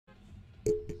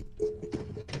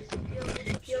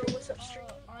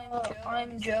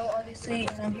I'm Joe, obviously,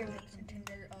 and I'm here with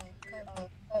contender.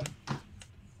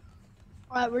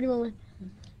 Alright, where do you want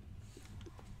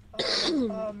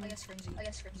I guess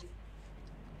Frenzy.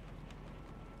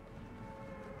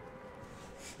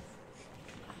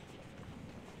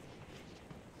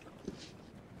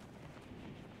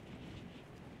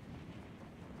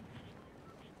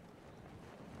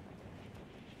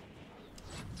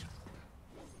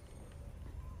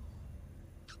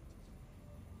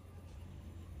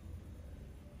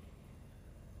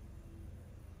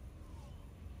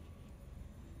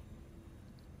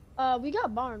 we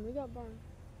got barn. We got barn.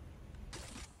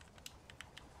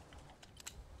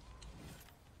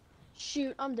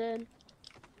 Shoot, I'm dead.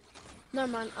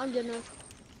 Never mind, I'm good now.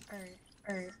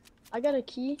 Alright. I got a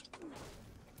key.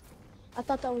 I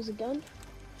thought that was a gun.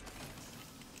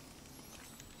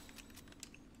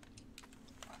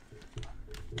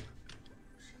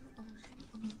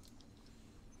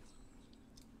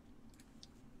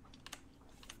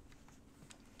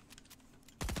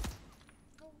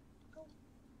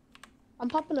 I'm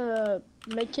popping a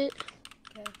med kit.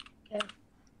 Okay.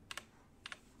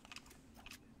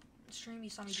 Stream, you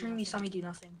saw me do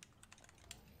nothing.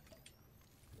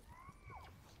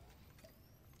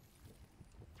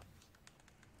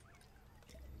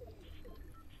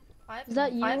 Is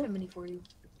that you? I have a mini for you.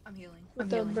 I'm healing. With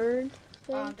the bird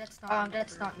thing?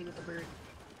 That's not me with the bird.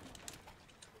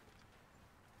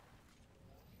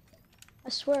 I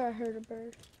swear I heard a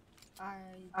bird. I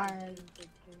did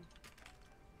too.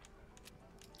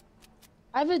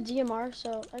 I have a DMR,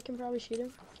 so I can probably shoot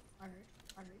him. Alright.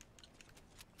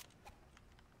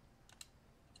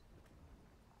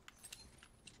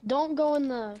 Don't go in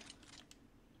the...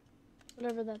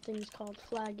 whatever that thing is called,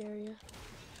 flag area.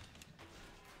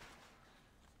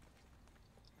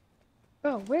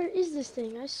 Bro, where is this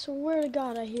thing? I swear to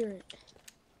God I hear it.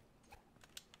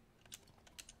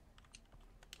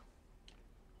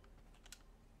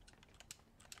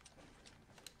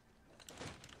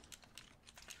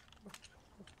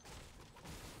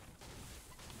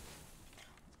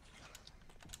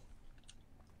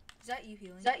 Is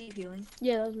that you healing?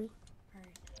 Yeah, that was me.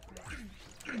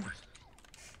 Alright.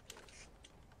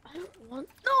 I don't want...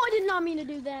 No, I did not mean to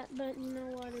do that, but you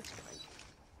know what? It's fine.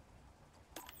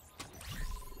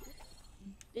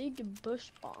 Big bush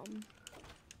bomb.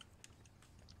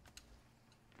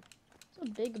 What's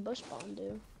a big bush bomb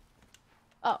do?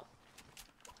 Oh.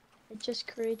 It just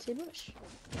creates a bush.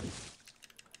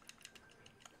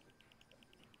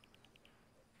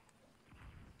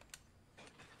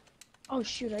 Oh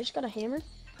shoot, I just got a hammer.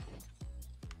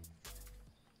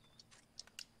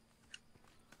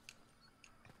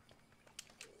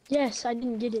 Yes, I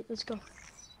didn't get it. Let's go.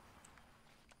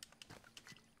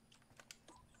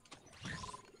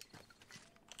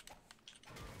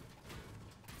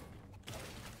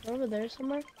 They're over there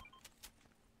somewhere.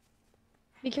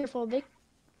 Be careful, they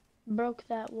broke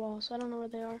that wall, so I don't know where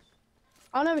they are.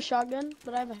 I don't have a shotgun,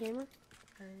 but I have a hammer.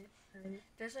 Alright.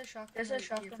 There's a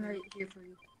shotgun right here for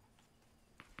you.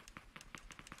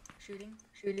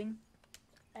 Shooting.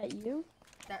 At you?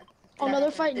 That. Oh no, they're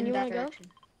fighting. You wanna go?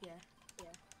 Yeah.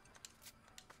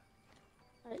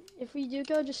 Alright, if we do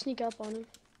go, just sneak up on him.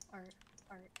 Alright.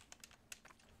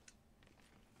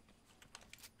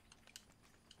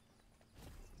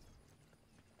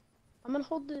 I'm gonna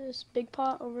hold this big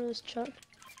pot over this chug.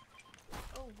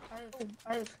 Oh,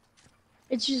 I have.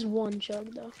 It's just one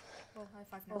chug though. Oh, high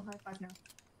five now.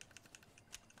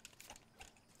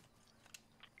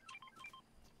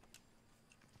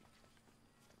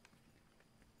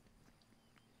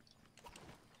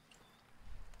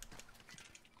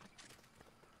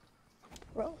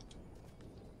 Bro.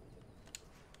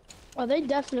 Oh, they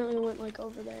definitely went like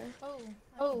over there.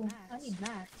 Oh, I need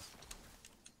mats.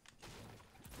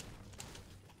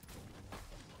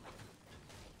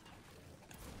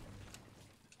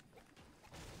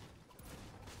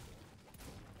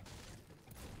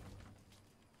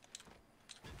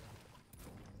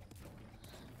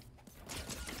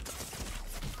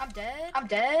 I'm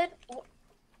dead.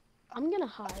 I'm gonna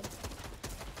hide.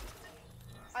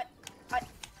 I'm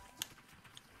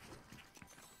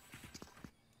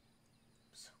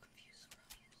so confused.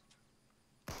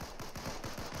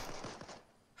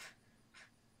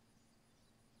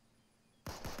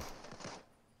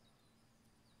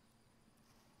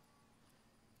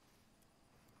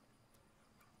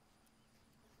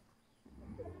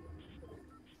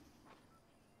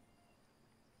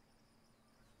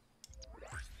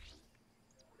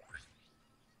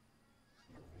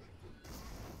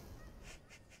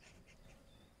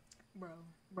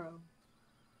 Bro.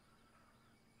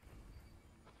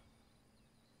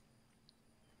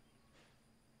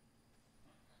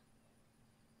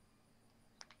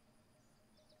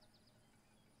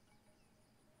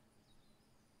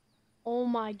 Oh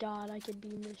my god, I could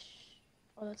beam this.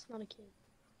 Oh, that's not a kid.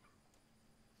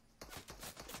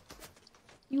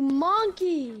 You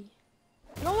monkey!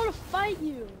 I don't want to fight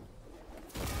you.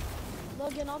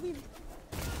 Logan, I'll be...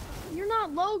 You're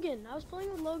not Logan. I was playing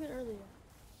with Logan earlier.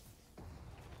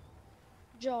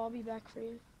 Joe, I'll be back for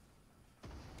you.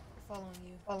 Following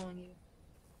you.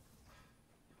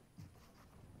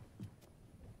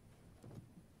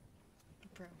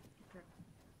 Bro.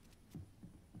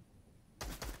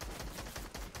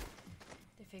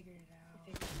 They figured it out.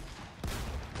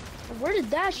 Where did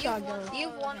that shot go?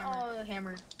 You've won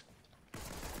hammer.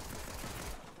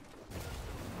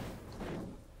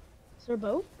 Is there a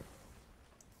boat?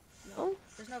 No?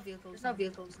 There's no vehicles in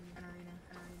an arena.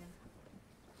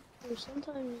 There's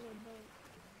sometimes a boat.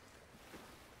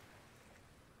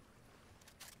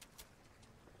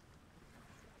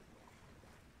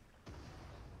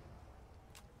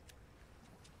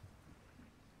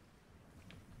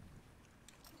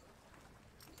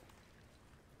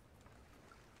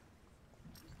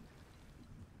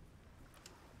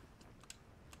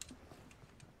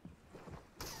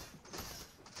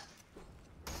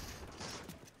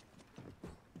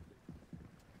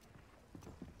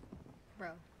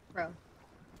 Bro.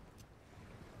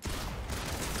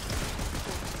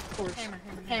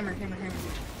 Hammer.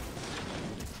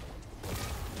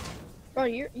 Bro,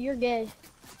 you're gay.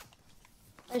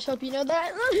 I just hope you know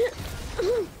that.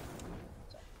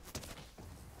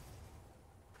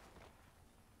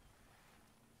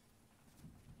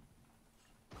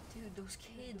 Dude, those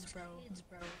kids, bro.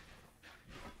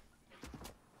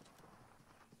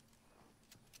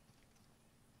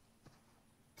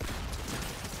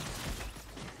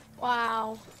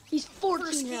 Wow. He's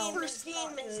 14 health. First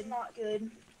game is not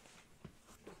good.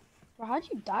 Bro, how'd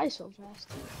you die so fast?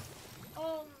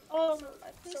 I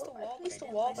placed the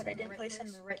wall, but I didn't place it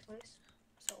in the right place.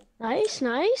 So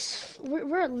Nice.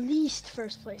 We're at least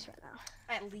first place right now.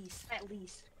 at least.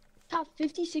 Top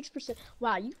 56%.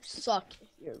 Wow, you suck if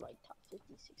you're like top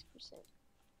 56%.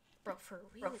 Bro, for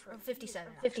real.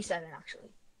 57 actually.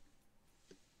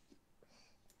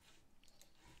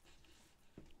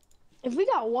 If we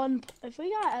got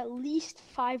at least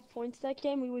 5 points that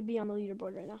game, we would be on the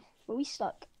leaderboard right now. But we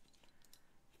suck.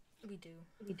 We do.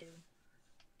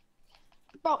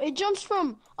 Bro, it jumps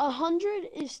from 100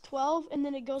 is 12, and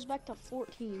then it goes back to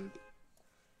 14.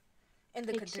 In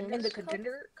the Makes contender sense.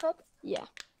 cup? Yeah.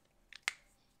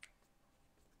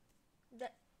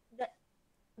 That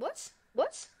what?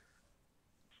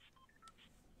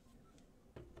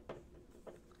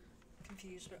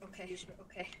 Confused, but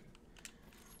okay.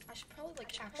 I should probably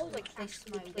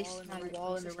place my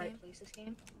wall in the right place this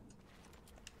game.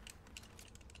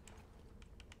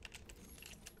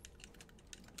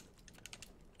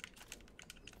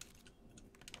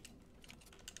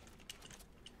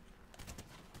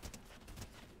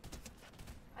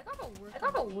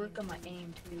 I gotta work on my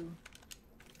aim too.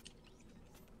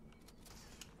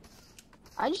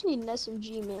 I just need an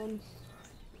SMG, man.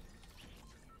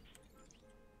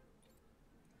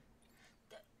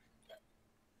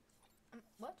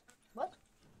 What?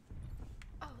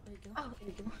 Oh, there you go.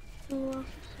 Do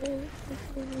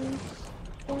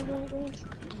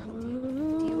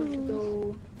you want to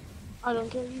go I don't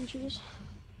care, you can choose.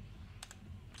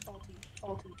 faulty?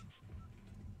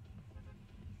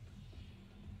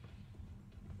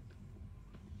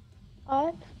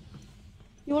 Alright.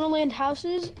 You want to land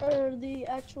houses or the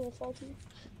actual faulty?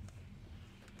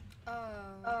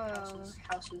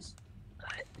 Houses.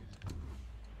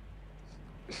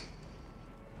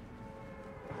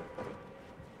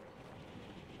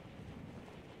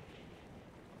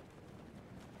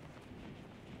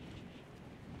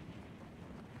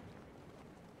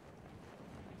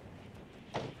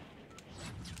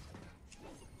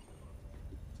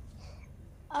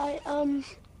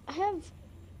 I have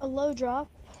a low drop.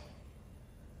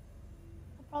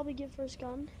 I'll probably get first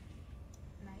gun.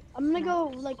 Nice. I'm gonna go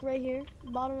like right here,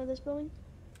 bottom of this building.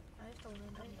 I have to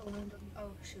land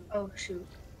on. Oh shoot.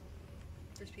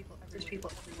 There's people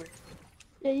everywhere.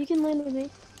 Yeah, you can land with me.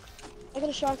 I got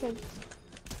a shotgun.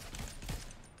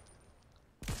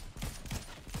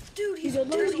 Dude, You good,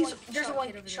 Logan? there's a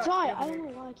one shot. Ty, I don't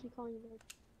know why I keep calling you that.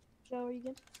 Joe, are you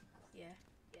good? Yeah.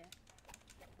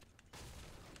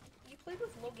 You played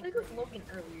with Logan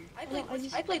earlier.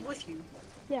 I played with you.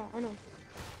 Yeah, I know.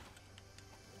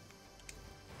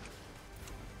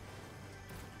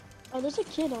 Oh, there's a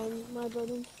kid on my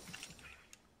building.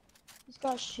 He's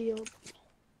got a shield.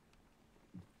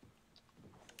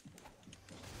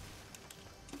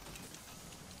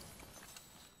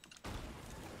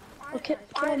 Okay,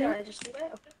 can I just do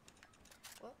that? Okay.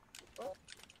 What?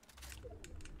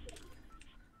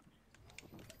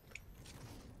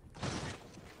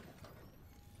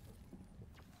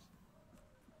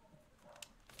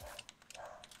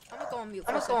 on mute.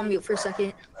 I'm gonna go on mute for a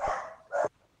second.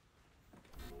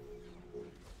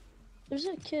 There's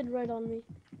a kid right on me.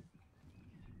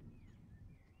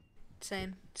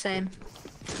 Same.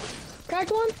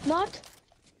 Cracked one, knocked.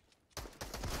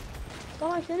 Got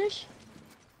my finish.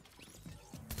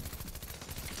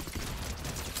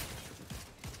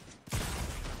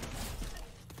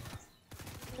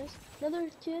 Nice. Another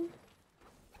kid.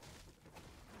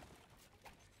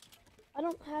 I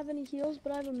don't have any heals,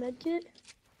 but I have a med kit.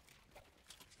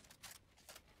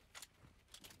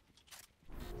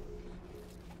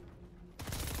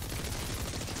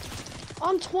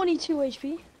 I'm 22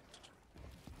 HP.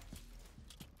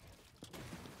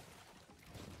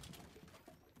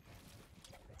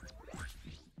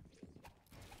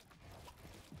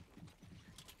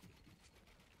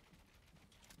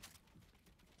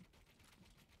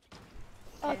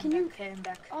 Can you? Okay, I'm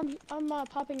back. I'm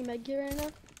popping a med kit right now.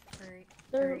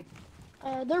 Alright.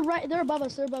 They're right. They're above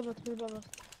us. They're above us.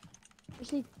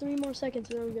 Just need 3 more seconds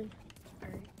and then we're good.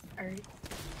 Alright.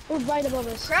 We're right above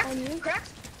us. Cracked. On you.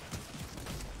 Cracked.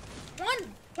 One.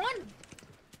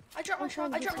 I dropped my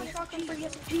shotgun for the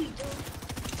SMG.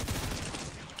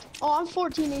 Oh, I'm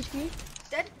 14 HP.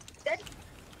 Dead.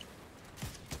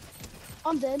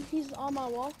 I'm dead. He's on my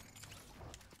wall.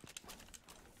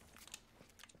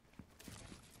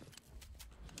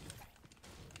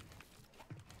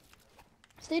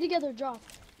 Stay together, drop.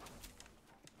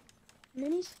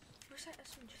 Minis? Where's that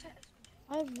SMG?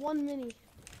 I have 1 mini.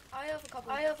 I have a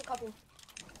couple.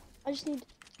 I just need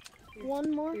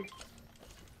 1 more. Here.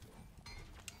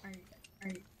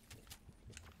 Alright.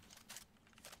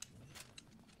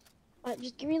 Alright,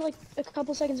 just give me like a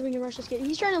couple seconds and we can rush this kid.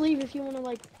 He's trying to leave if you want to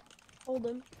like hold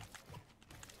him.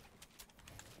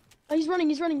 Oh, he's running.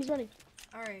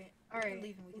 Alright.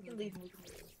 We can leave him.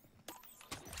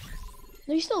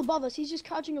 No, he's still above us. He's just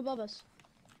crouching above us.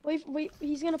 Wait,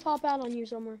 he's gonna pop out on you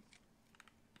somewhere.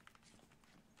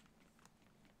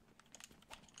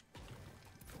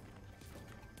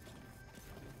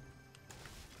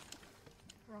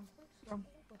 Wrong.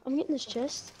 I'm getting this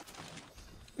chest.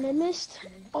 And I missed.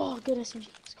 Oh, good SMG.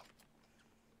 Let's go.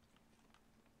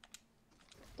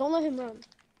 Don't let him run.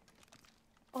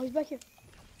 Oh, he's back here.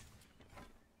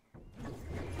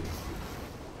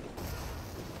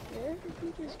 Where did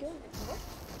he just go?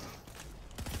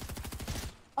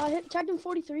 Tagged him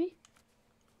 43.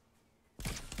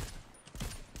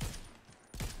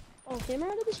 Oh, camera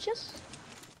out of this chest?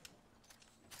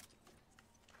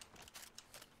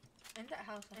 In that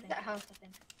house, I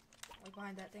think. Like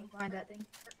behind that thing.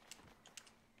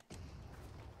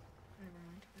 Never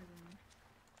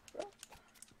mind.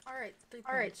 Alright,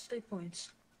 3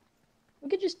 points. We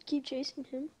could just keep chasing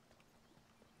him.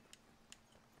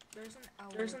 There's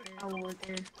an owl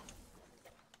there.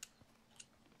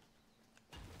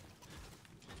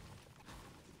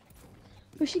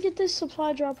 We should get this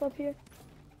supply drop up here.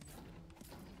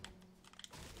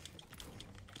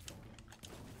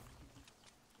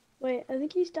 Wait, I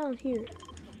think he's down here.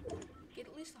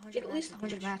 Get at least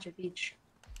 100 match of each.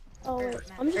 Oh wait,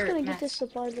 I'm just gonna get this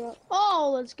supply drop.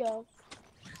 Oh, let's go.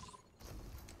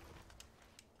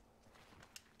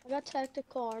 I got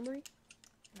tactical armory.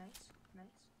 Nice.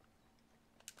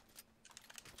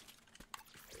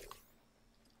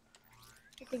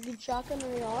 I think good shotgun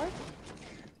AR.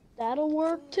 That'll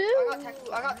work too.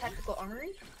 I got tactical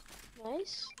armory.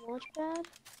 Nice. Launch pad.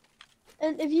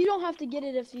 And if you don't have to get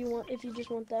it if you just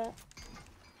want that.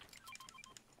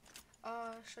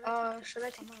 Should I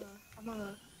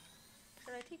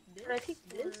take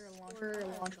this or a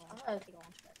launch pad? I'm gonna take a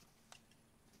launch pad.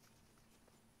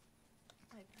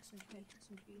 Alright,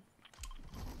 SMG.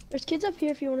 There's kids up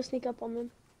here if you want to sneak up on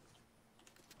them.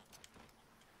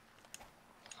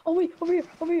 Oh wait, over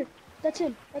here. That's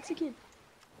him. That's the kid.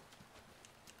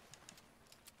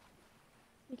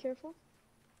 Be careful.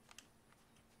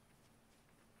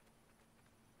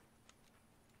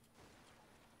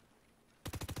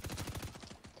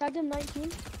 Tagged him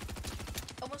 19.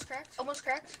 Almost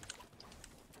cracked.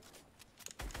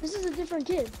 This is a different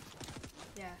kid.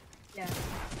 Yeah.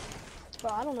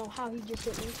 Bro, I don't know how he just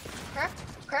hit me.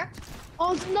 Cracked.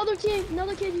 Oh, it's another kid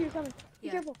here coming. Be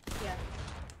careful. Yeah.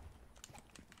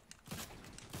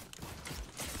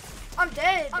 I'm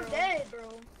dead,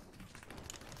 bro.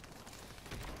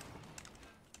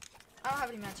 I don't have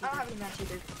any match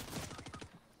either.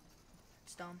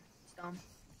 It's dumb.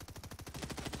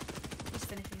 He's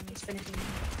finishing me.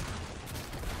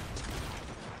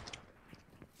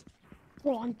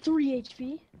 Bro, I'm 3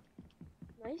 HP.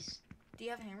 Nice. Do you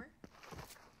have a hammer?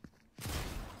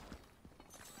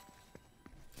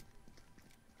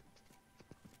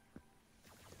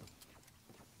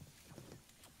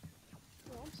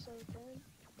 Oh, I'm so so dead.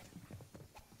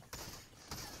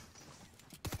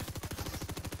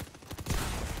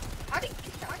 How did you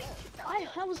get that? How did you get that?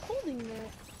 I was holding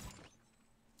that.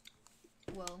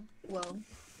 Well.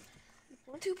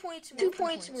 2 points. 2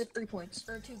 points and we have 3 points.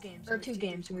 Or 2 games. Or 2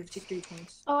 games and we have 3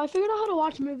 points. Oh, I figured out how to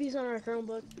watch movies on our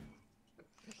Chromebook.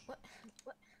 What?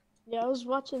 Yeah, I was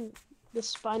watching The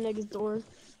Spy Next Door.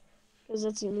 Because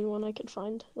that's the only one I could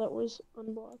find that was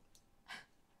unblocked.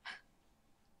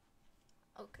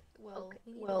 Okay.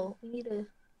 Well, we need to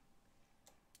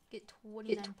get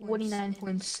 29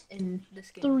 points in this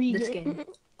game. 3 this game.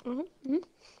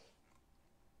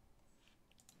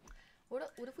 What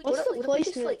if we What's just the like,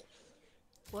 placement?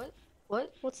 What?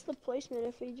 What's the placement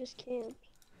if we just camp?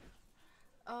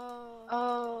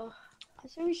 Uh. I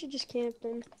say we should just camp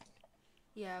then.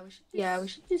 Yeah, we should. Yeah, we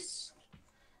should just.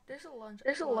 There's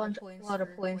a lot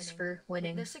of points for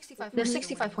winning. There's 65. There's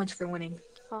 65 points for winning.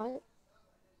 Alright.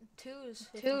 2 is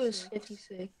 56. 2 is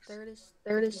 56.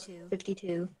 Third is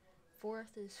 52.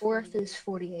 Fourth is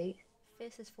 48.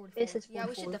 Fifth is 44. Fifth is 44. Yeah,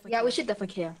 we should definitely. Yeah, we should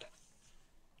definitely camp.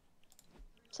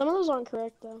 Some of those aren't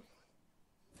correct though.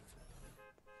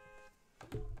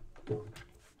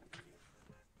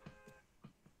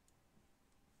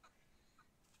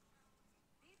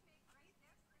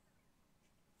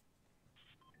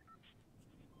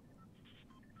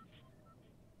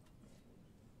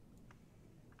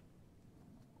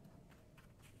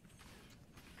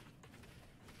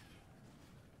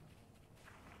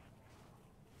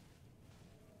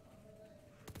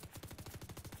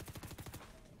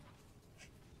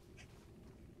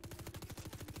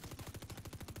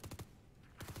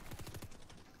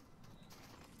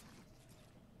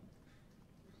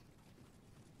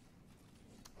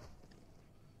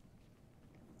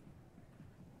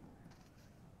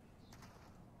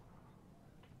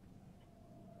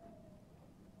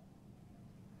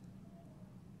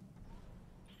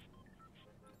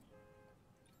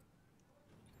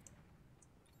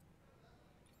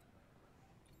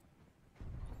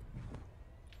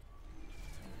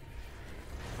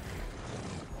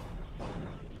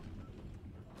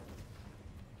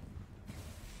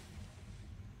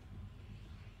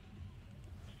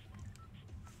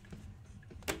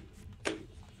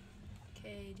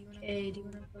 Okay, do you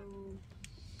wanna go?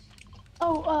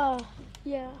 Oh,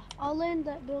 yeah. I'll land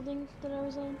that building that I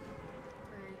was on.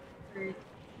 Right.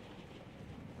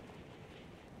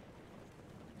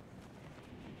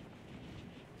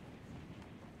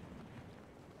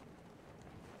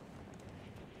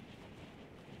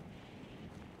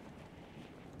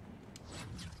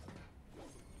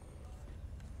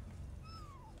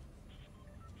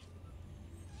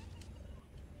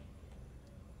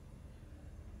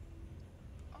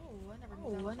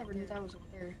 Oh, I never knew that was over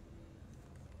there.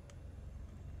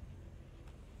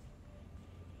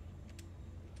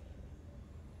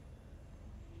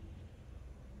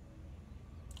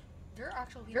 There are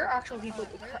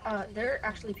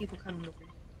actually people coming over.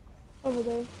 Over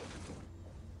there.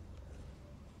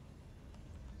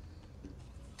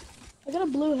 I got a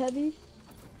blue heavy.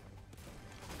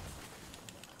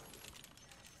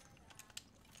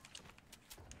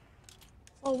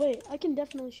 Oh wait, I can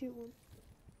definitely shoot one.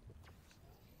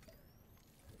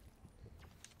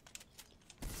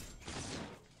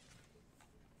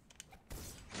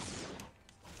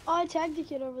 Oh, I tagged a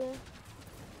kid over there.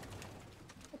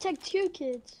 I tagged 2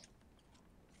 kids.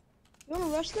 You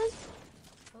wanna rush them?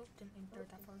 Oh, didn't think they're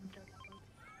that far.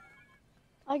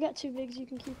 I got 2 bigs, you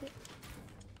can keep it.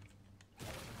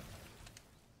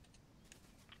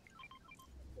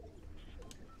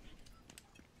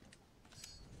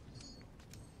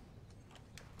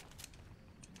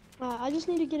 I just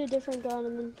need to get a different gun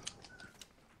and then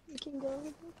we can go over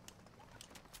there.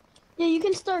 Yeah, you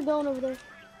can start going over there.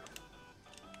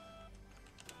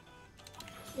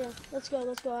 Yeah, let's go.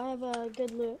 I have a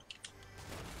good loot.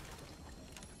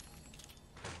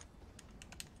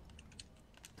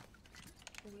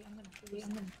 Wait, I'm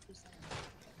gonna use that.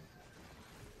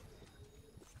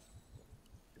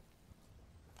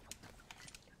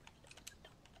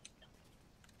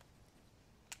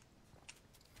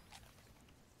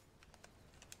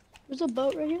 There's a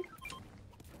boat right here.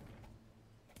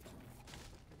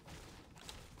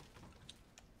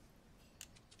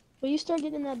 Will you start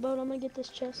getting in that boat? I'm gonna get this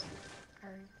chest.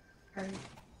 Alright. Let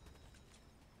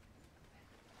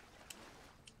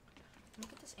me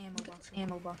get this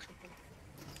ammo box.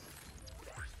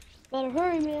 Better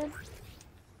hurry, man.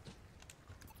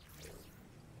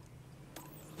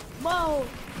 Whoa!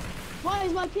 Why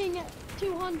is my ping at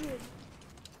 200?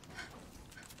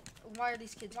 Why are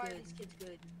these kids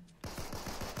good?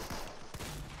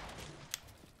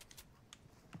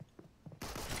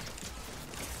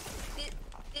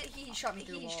 He shot me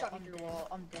through a wall.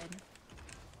 I'm dead.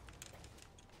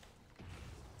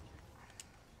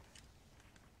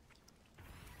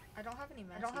 I don't have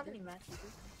any mats.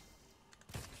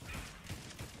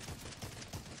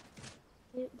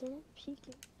 They're not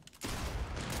peeking.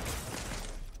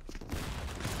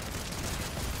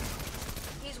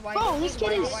 He's white. Bro, this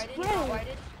kid is whited. spraying.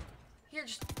 Here,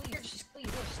 just please.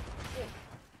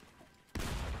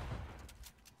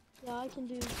 Yeah, I can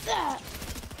do that.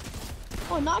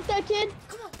 Oh, knock that kid.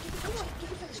 Come on,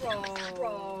 give it this.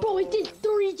 Bro, it did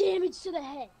 3 damage to the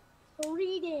head.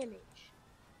 3 damage.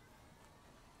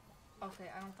 Okay,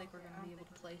 I don't think we're gonna be able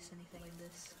to place anything in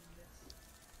this.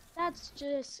 That's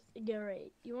just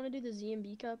great. You want to do the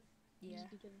ZMB Cup? Yeah.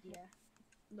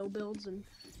 No builds and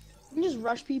you can just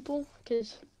rush people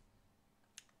because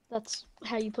that's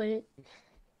how you play it.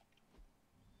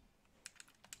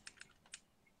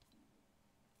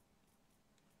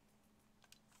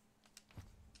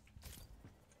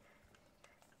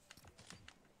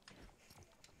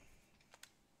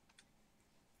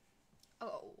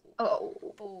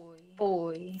 Oh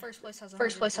Boy. First place has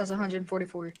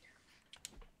 144.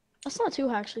 That's not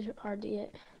too actually hard to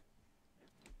get.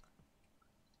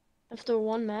 After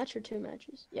 1 match or 2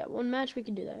 matches? Yeah, 1 match we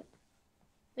can do that.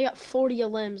 They got 40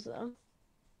 limbs though,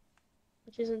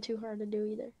 which isn't too hard to do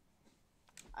either.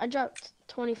 I dropped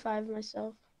 25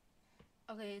 myself.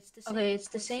 Okay, it's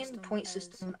the same point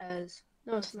system as.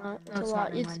 No, it's not. No, It's a it's lot.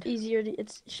 not, never It's mind. easier to.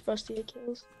 It's supposed to get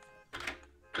kills.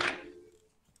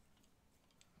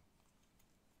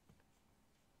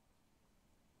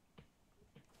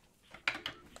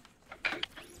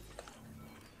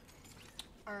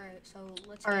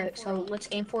 Alright, so let's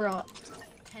aim for 10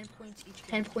 10 points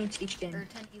points each game.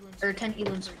 or 10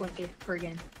 elans per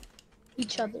game.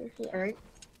 Each other. Yeah. Alright?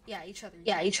 Yeah, each other.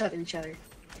 Yeah, each other.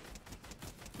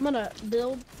 I'm gonna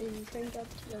build and crank up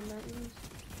to the mountains.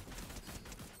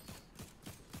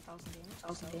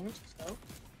 1,000 damage. So.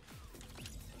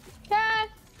 Okay.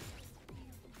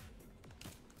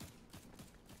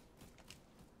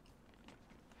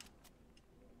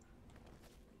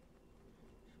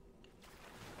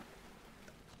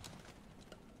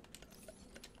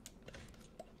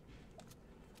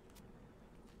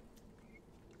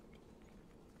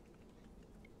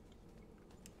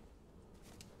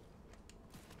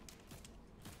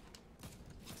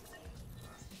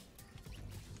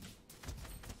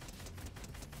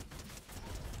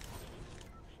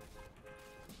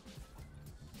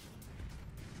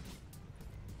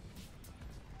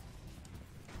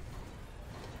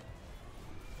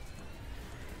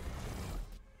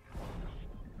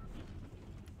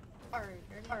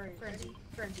 Alright, frenzy.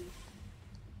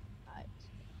 Alright.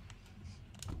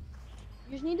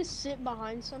 You just need to sit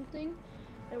behind something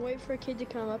and wait for a kid to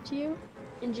come up to you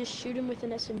and just shoot him with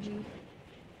an SMG.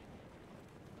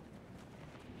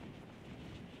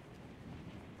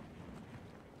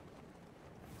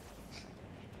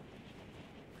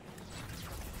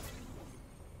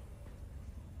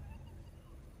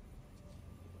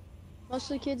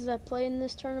 Most of the kids that play in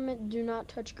this tournament do not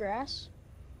touch grass.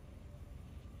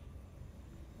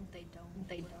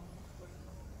 They don't.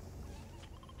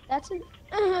 That's an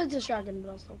it's a shotgun, but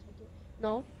I'll still take it.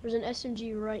 No, there's an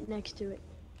SMG right next to it.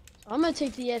 So I'm gonna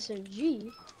take the SMG.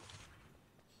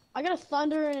 I got a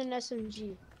thunder and an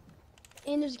SMG.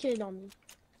 And there's a kid on me.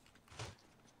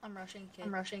 I'm rushing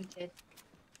kid.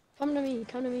 Come to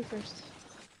me first.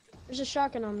 There's a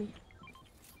shotgun on me.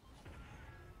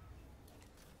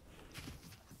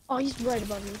 Oh, he's right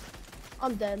above me.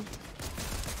 I'm dead.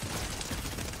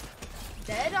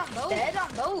 Dead on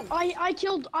both.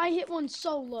 I hit one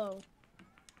so low.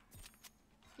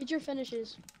 Get your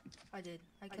finishes. I did.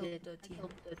 I killed the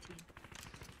team.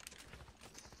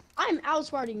 I'm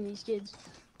outsmarting these kids.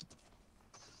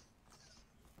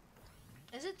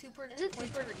 Is it 2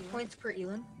 points per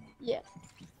elan? Yeah.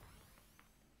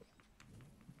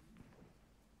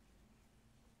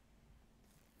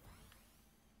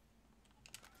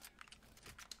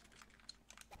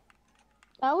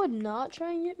 I would not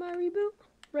try and get my reboot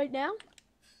right now.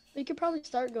 We could probably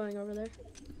start going over there.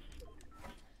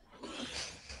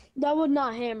 That would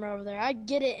not hammer over there. I'd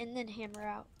get it and then hammer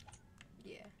out.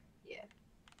 Yeah.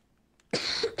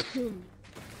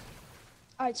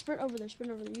 Alright, sprint over there.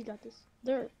 You got this.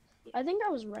 There. I think I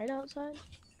was right outside.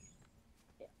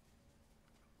 Yeah.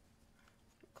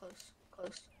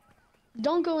 Close.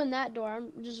 Don't go in that door.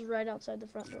 I'm just right outside the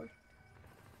front door.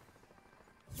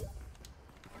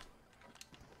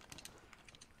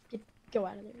 Go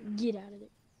out of there. Get out of there.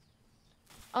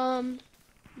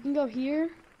 You can go here.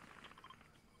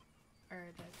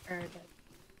 Alright.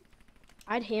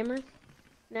 I'd hammer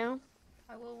now.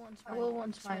 I will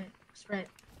once my sprint.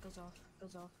 Goes off.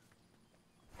 Goes off.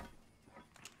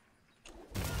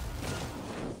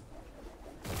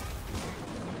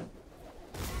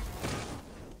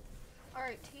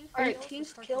 Alright, team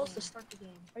kills to start the game.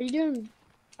 Are you doing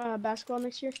basketball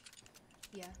next year?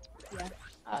 Yeah.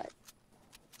 Alright.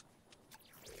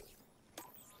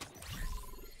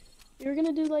 You're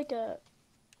gonna do like a.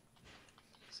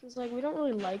 Since like we don't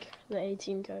really like the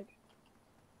A-team coach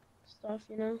stuff,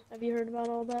 you know. Have you heard about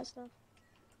all that stuff?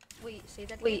 Wait, say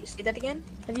that again?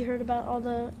 Have you heard about all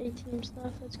the A-team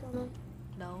stuff that's going on?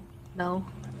 No. No.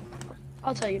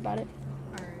 I'll tell you about it.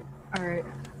 Alright.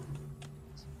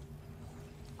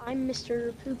 I'm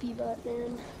Mr. Poopy Butt,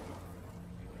 man.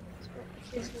 That's what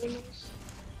his name is.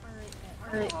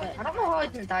 Alright. I don't know how I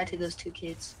didn't die to those 2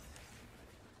 kids.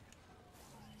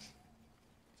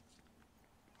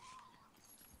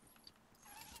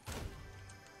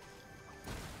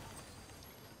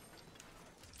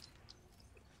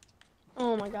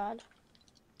 Oh my god.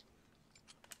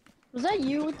 Was that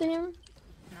you with the hammer?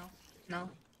 No.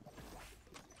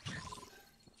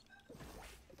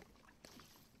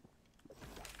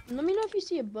 Let me know if you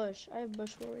see a bush. I have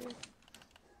bush for you.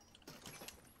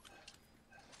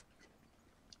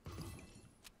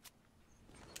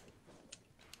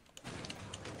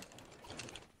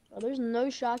 Oh, there's no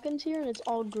shotguns here, and it's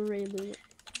all gray loot.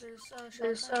 There's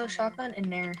There's a shotgun in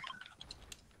there.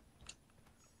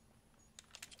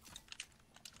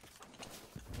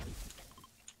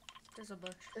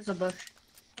 There's a bush.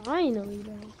 Finally,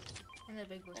 though. And a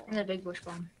big bush. And a big bush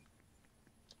bomb.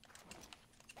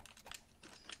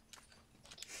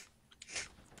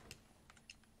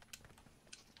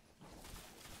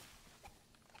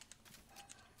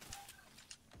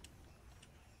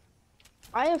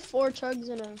 I have 4 chugs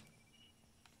in a.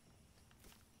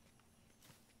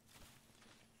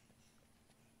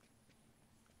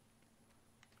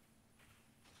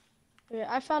 Okay,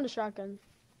 I found a shotgun.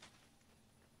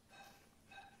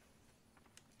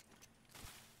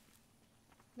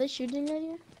 They shooting at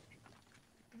you?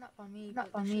 Not by me.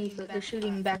 Not by me, but they're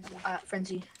shooting back at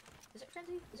Frenzy. Is it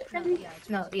Frenzy? Frenzy? Yeah, it's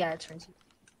No, yeah, it's Frenzy.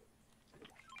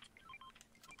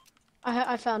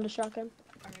 I found a shotgun.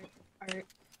 Alright.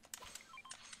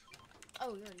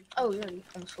 Oh, you're Oh, you're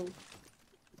almost full.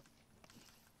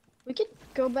 We could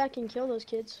go back and kill those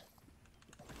kids.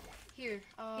 Here.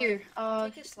 Here,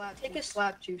 Take a slab. take a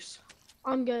slap juice.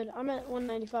 I'm good. I'm at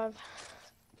 195.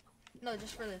 No,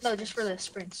 just for this. No, just for the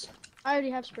sprints. I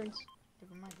already have sprints.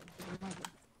 Never mind.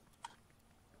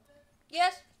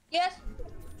 Yes.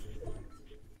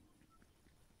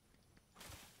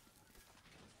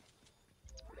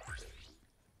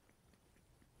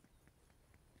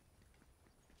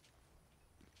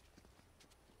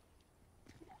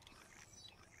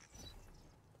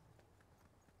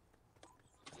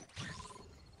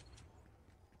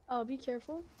 Oh, be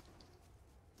careful.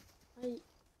 I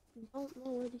don't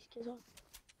know where these kids are.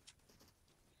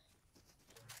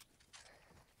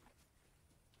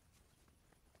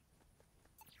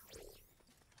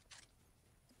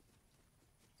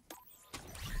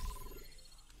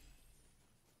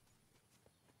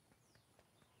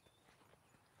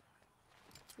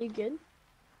 You good?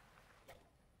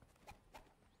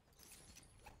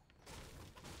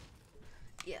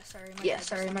 Yeah,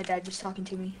 sorry. My dad was talking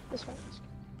to me. This one.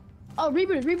 Oh,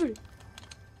 rebooted.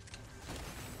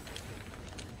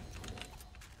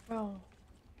 Bro.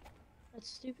 That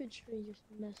stupid tree just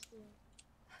messed me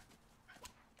up.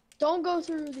 Don't go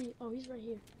through the... Oh, he's right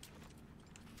here.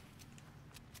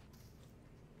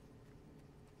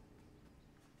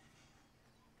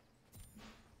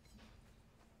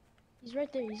 He's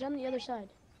right there. He's on the other side.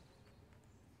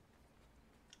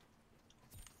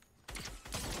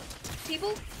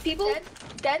 People,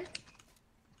 dead.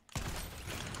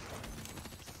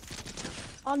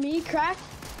 On me, cracked.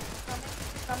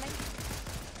 Coming.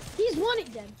 He's one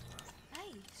it dead.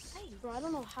 Nice. Bro, I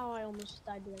don't know how I almost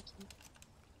died to that kid.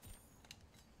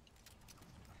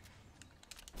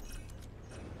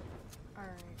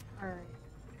 Alright.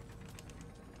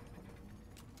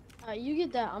 You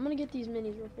get that. I'm gonna get these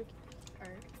minis real quick.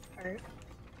 Alright.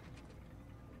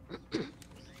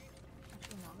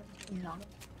 No.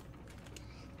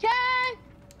 Okay.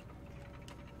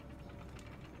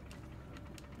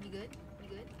 You good?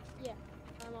 Yeah.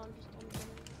 I'm on just on the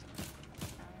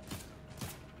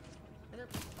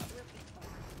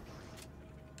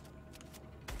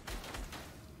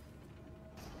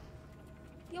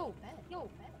Yo, bet.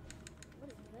 What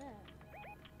is that?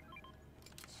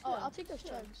 Oh, I'll take those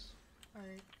chugs.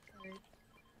 Alright.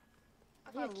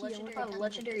 I Yeah, got a key,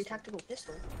 legendary tactical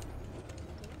pistol.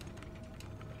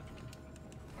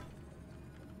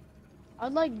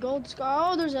 I'd like gold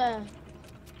scar. Oh, there's a.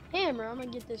 hammer. I'm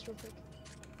gonna get this real quick.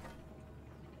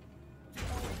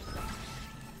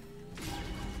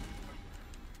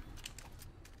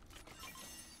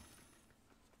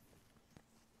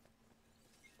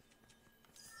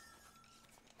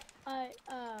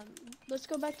 Let's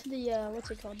go back to the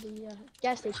what's it called? The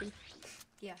gas station.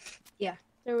 Yeah. Yeah.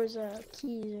 There was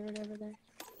keys or whatever there.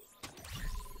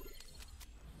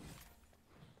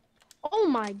 Oh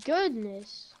my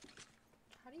goodness.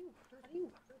 How do you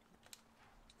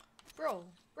hurt?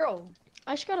 Bro.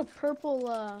 I just got a purple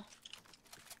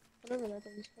whatever that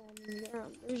thing's called in the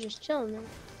ground. It was just chilling there.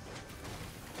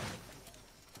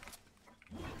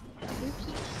 Oops.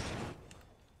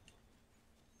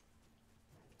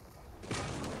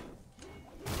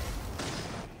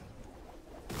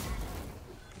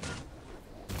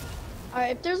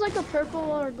 Alright, if there's like a purple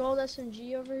or gold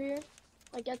SMG over here,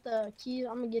 like at the keys,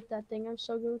 I'm gonna get that thing. I'm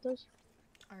so good with those.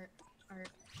 Alright.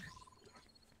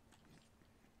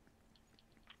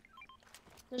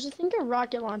 There's I think a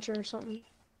rocket launcher or something.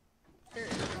 There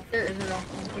is a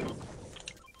rocket launcher.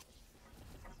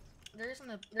 There isn't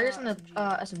a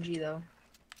SMG though.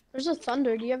 There's a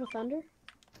thunder. Do you have a thunder?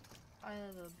 I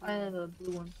have a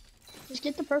blue one. Just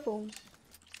get the purple one.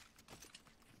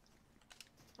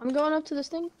 I'm going up to this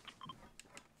thing.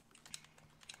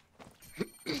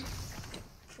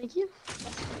 Thank you.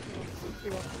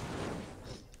 You're welcome.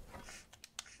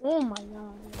 Oh my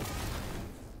god.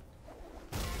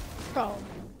 Bro.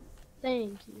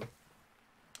 Thank you.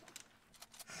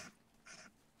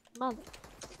 Mother.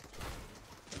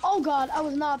 Oh god, I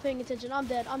was not paying attention. I'm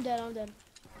dead. Oh,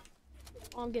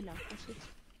 I'm good now. Actually.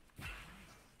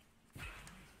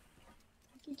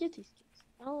 I can get these kids.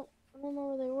 I don't know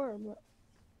where they were, but.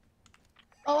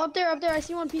 Oh, up there. I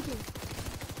see one peeking.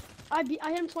 I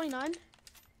hit him 29.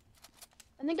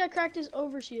 I think I cracked his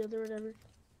overshield or whatever.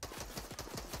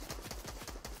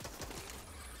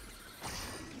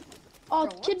 Oh,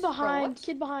 Bro, kid behind.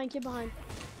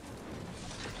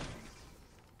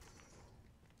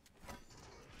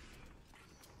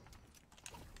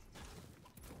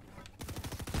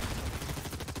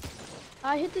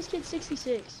 I hit this kid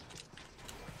 66.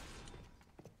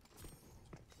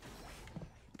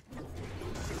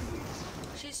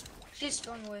 She's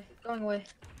going away.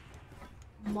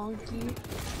 Monkey.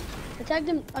 I tagged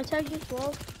him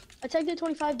 12. I tagged it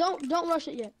 25. Don't rush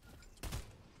it yet.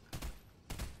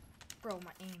 Bro,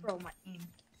 my aim.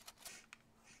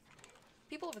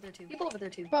 People over there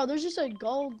too. Bro, there's just a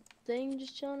gold thing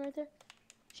just chilling right there.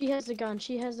 She has the gun.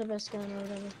 She has the best gun or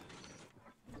whatever.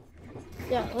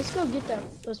 Yeah, let's go get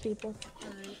those people.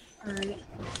 Alright.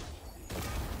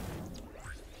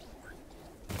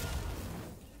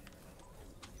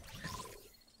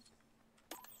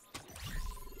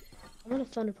 I'm gonna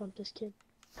thunder pump this kid.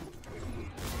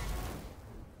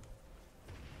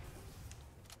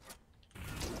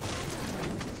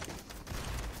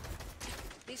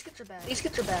 These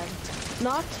kids are bad.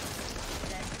 Knocked.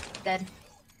 Dead.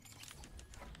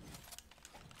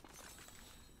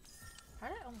 How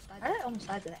did I I almost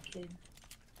died to that kid.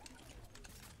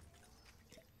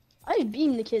 I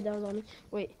beamed the kid that was on me.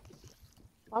 Wait.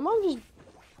 My mom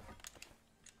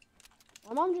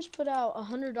just put out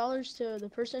 $100 to the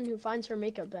person who finds her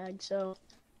makeup bag, so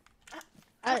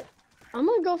I'm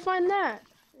gonna go find that,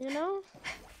 you know?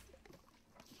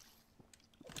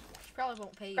 She probably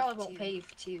won't pay you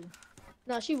for two.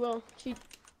 No, she will. She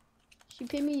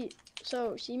paid me,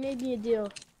 so she made me a deal.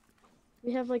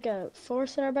 We have like a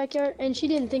forest in our backyard, and she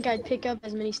didn't think I'd pick up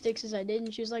as many sticks as I did,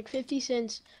 and she was like 50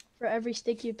 cents for every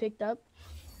stick you picked up.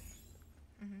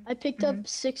 I picked up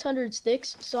 600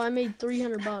 sticks, so I made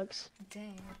 $300.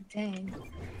 Dang.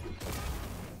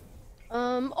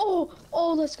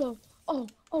 Oh, let's go. Oh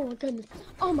my goodness.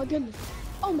 Oh my goodness.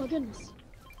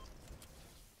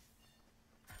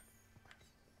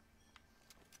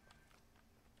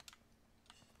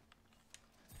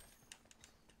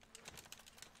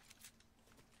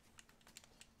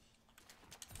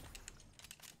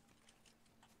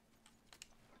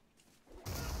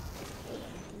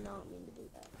 Not mean to do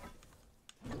that.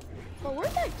 But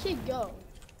where'd that kid go?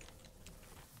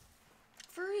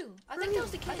 For real? I think that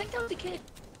was the kid.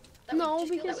 No,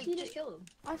 because he just killed him.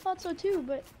 I thought so too,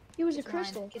 but he was a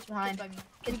crystal. Kids behind.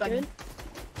 You good?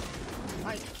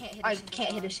 I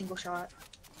can't hit a single shot.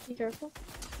 Be careful.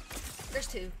 There's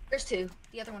two.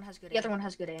 The other one has good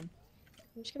aim.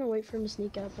 I'm just gonna wait for him to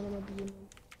sneak up and I'm gonna beat him.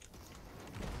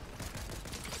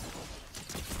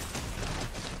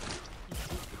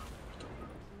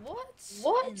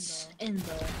 What in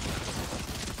the?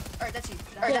 Alright, that's you.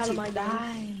 Get out of my game.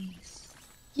 Nice.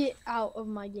 Get out of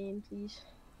my game, please.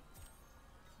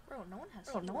 Bro, no one has.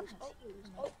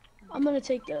 I'm gonna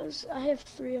take those. I have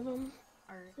 3 of them.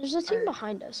 Alright. There's a team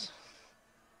behind us.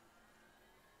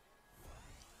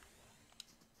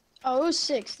 Oh, it was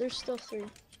 6. There's still 3.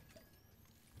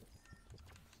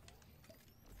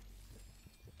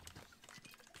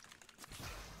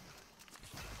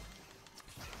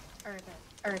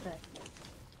 Alright, bet.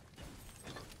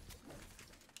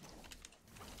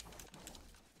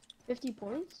 50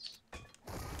 points?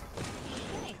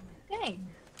 Dang.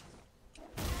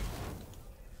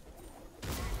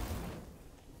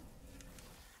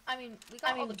 I mean, we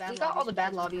got all the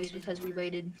bad lobbies because we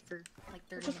waited for like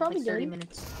 30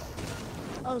 minutes.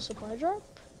 Oh, supply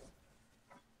drop?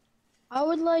 I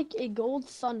would like a gold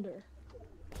thunder.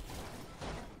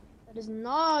 That is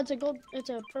not, it's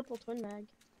a purple twin mag.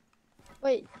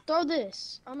 Wait, throw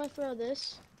this. I'm gonna throw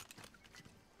this.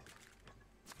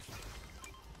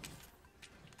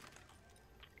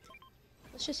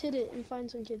 Let's just hit it and find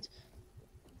some kids.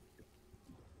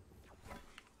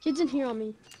 Kids in here on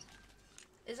me.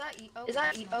 Is that E? Oh,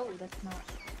 That's not.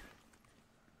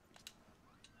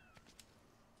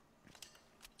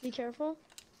 Be careful.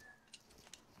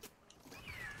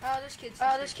 Oh, there's kids.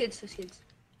 There's kids.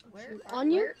 Where? On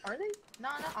you? Are they? No,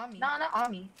 not on me. Not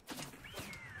on me.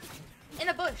 In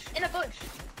a bush.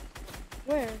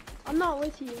 Where? I'm not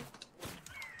with you.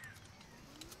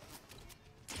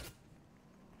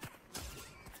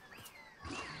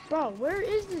 Bro, where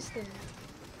is this thing?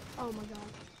 Oh my god.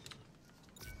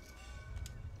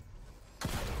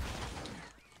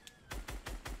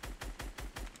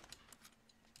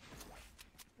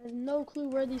 I have no clue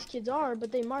where these kids are,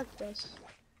 but they marked us.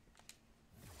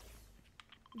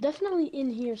 Definitely in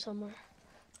here somewhere.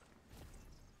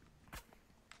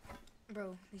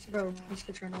 Bro, these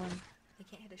kids are annoying. They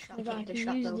can't hit a shot. Oh my god, hit a he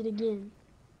shot, used though. it again.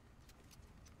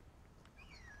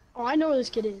 Oh, I know where this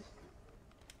kid is.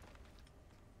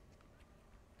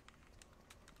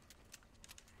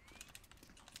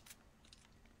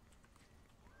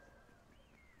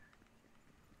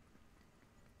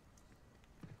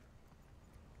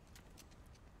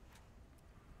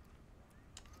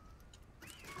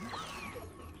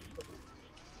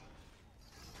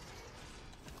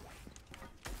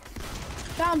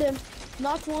 Found him.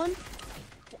 Knocked one.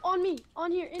 On me.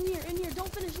 On here. In here. Don't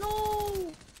finish.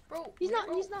 No. Bro, He's not.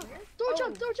 Throw a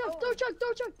chunk. Throw a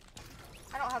chunk.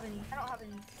 I don't have any.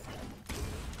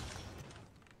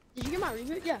 Did you get my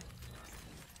reboot? Yeah.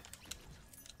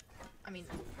 I mean,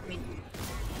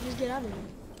 Just get out of here.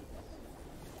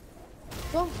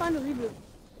 Go find a reboot.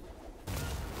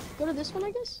 Go to this one,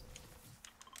 I guess.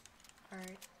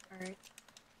 alright.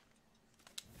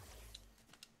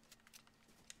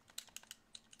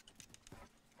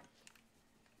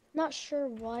 Not sure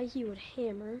why he would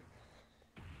hammer.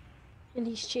 And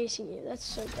he's chasing you. That's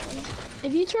so dumb.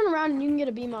 If you turn around and you can get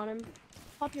a beam on him,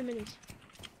 pop your minis.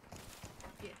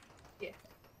 Yeah.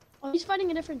 Oh, he's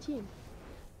fighting a different team.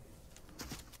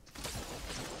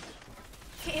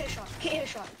 Can't hit a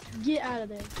shot. Get out of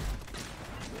there.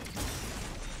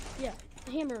 Yeah,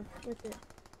 hammer with it.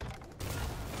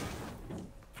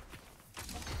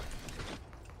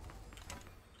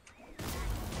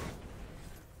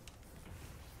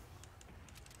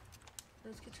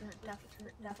 Those kids are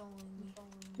definitely following me.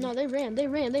 No, they ran.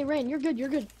 You're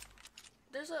good.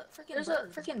 There's a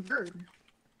freaking bird.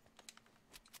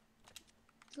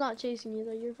 It's not chasing you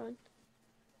though, you're fine.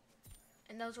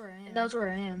 And knows where I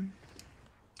am.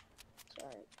 It's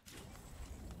alright.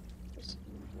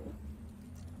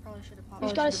 Probably should have popped. You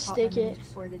just gotta stick it.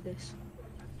 Before I did this.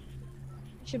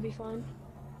 Should be fine.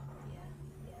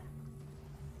 Yeah.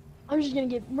 We're just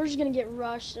gonna get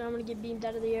rushed and I'm gonna get beamed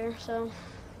out of the air, so.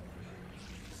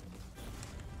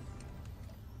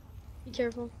 Be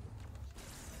careful.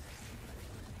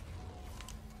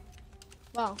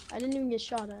 Wow, I didn't even get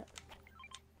shot at.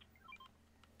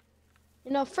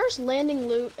 You know, first landing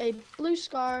loot, a blue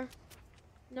scar.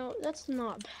 No, that's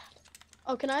not bad.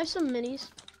 Oh, can I have some minis?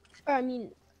 Or, I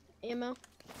mean, ammo.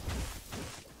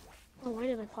 Oh, why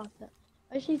did I pop that?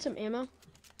 I just need some ammo.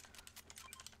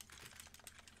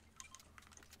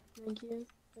 Thank you.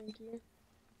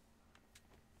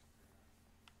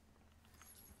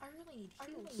 I really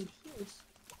need heals.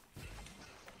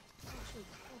 Oh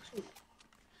shoot.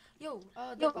 Yo,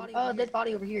 dead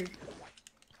body over here.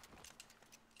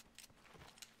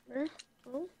 Where?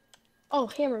 Oh,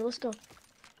 hammer, let's go.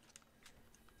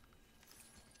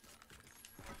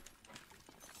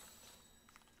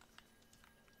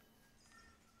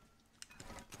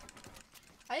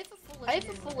 I have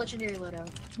a full legendary loadout.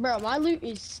 Bro, my loot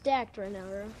is stacked right now,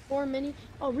 bro. 4 mini.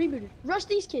 Oh, rebooted. Rush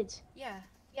these kids. Yeah.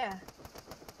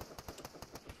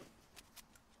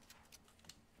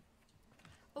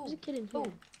 There's There's a kid in here. Oh,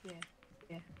 yeah.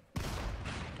 Yeah.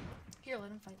 Here,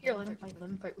 let him fight. Here, let him fight. Let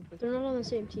him fight with They're not on the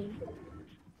same team. Never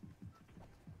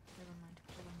mind.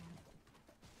 Never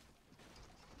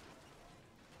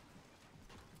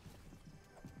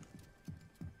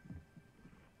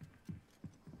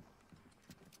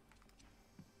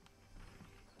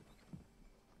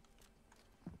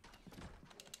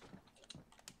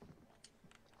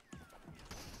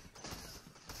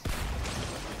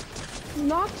mind.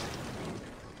 Knocked.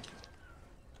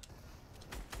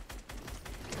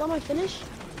 Got my finish.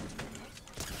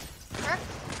 Crack.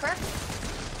 Crack.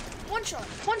 One shot.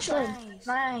 Good.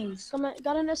 Nice.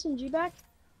 Got an SMG back.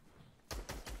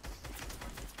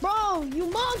 Bro, you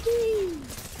monkey!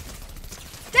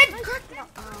 Dead. Crack. No.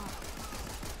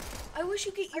 I wish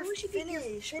you get your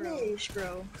finish,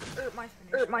 bro. Or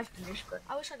my finish. bro.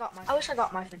 I wish I got my. I wish I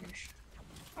got my finish.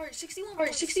 Alright, 61 Alright,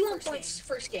 points. 61 points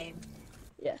first game.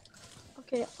 Yeah.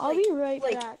 Okay, I'll be right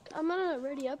back. I'm gonna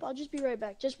ready up. I'll just be right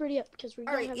back. Just ready up because we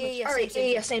don't Alright, have yeah, much. yeah. Alright,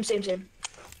 Same. yeah, same.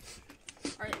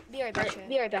 Alright, be right back. Alright,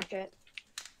 be right back, chat.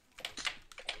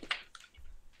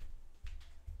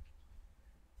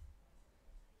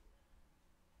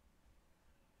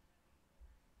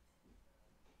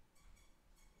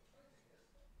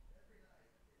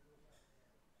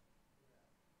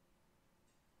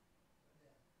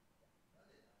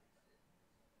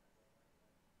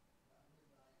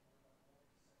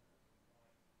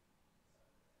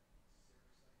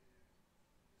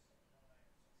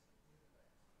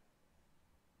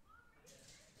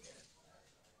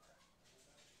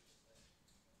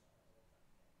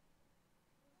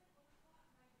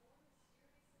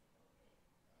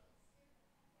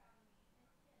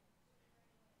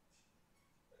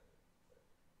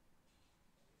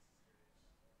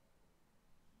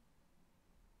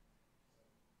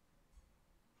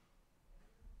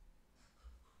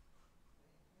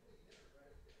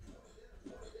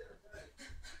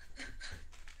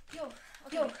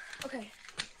 Yo, okay.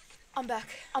 I'm back.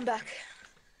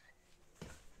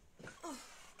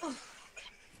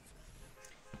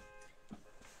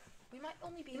 We might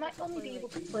only be able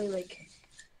to play like.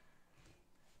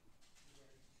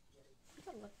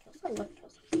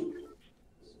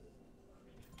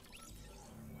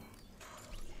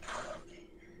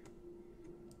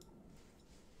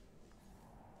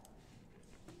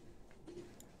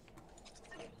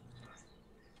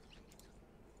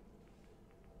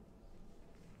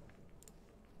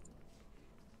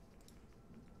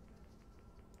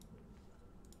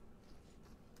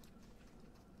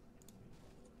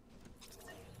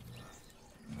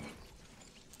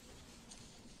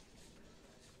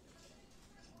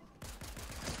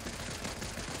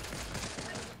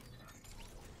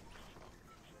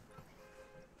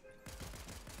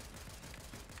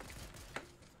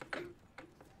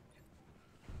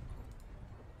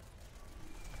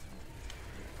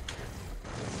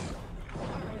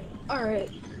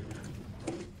 Alright.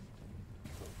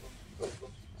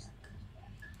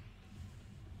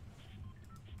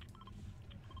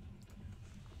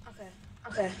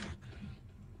 Okay.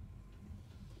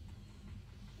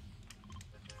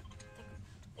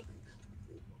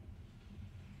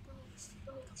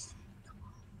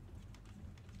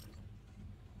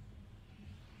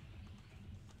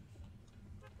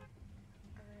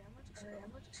 Alright,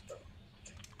 I'm gonna just go.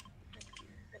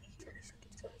 Right here.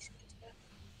 30 seconds back.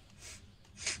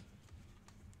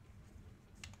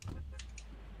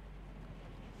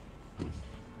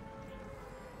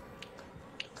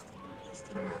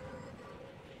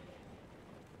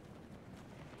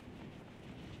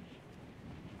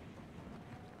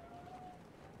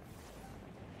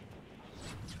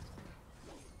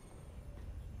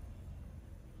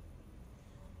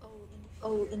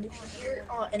 Oh, and if you hear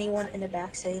anyone in the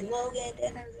back say Logan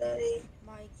and everybody,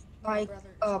 my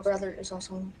brother is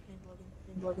also named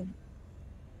Logan.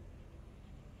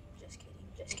 Just kidding.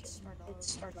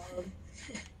 It's our dog.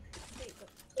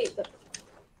 Wait, but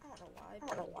I don't know why. I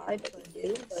don't know why, but we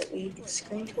do. But we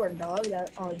scream to our dog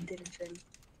that didn't trade.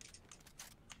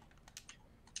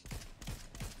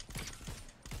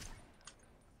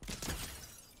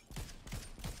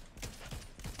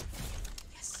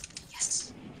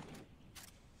 Yes.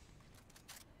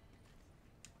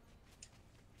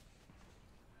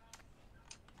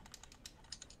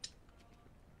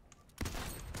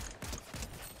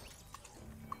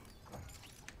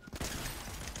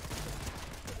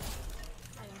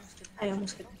 I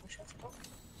almost did my shots.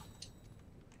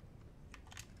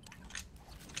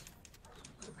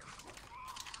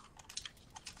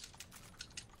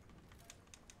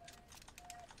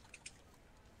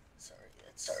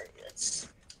 Sorry, that's.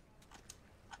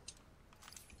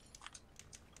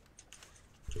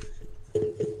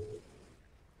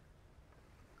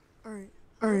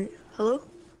 Alright, hello?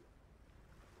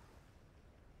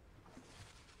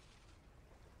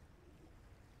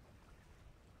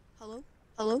 Hello?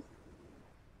 Hello?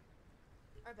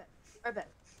 I bet. I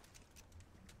bet.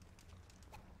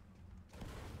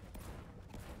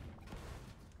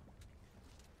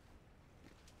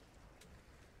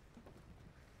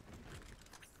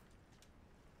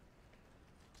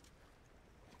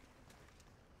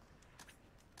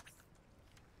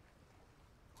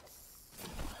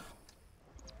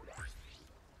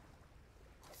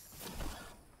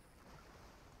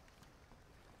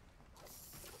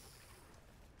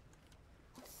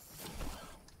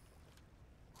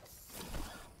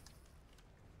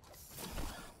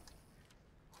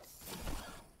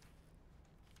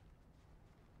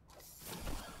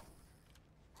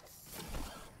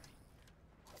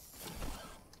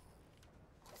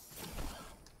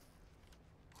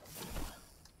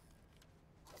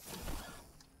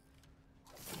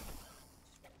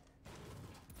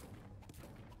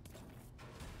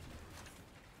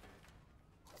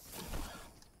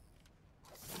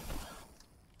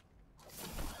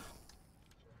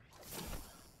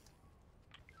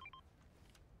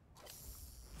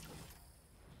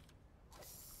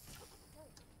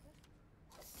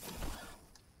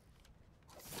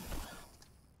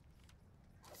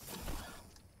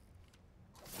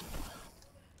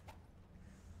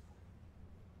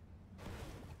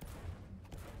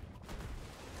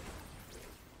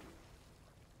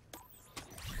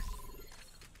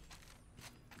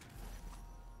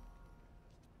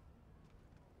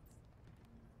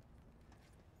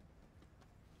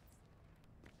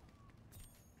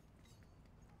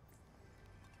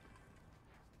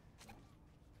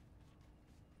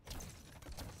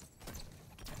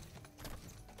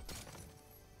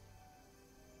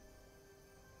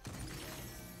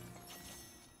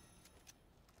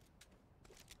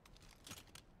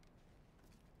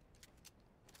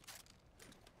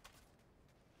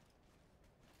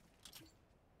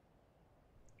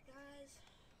 Guys,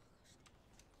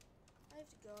 I have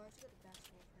to go. I have to go to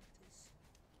basketball practice.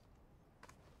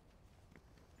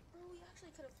 Bro, we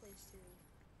actually could have placed too.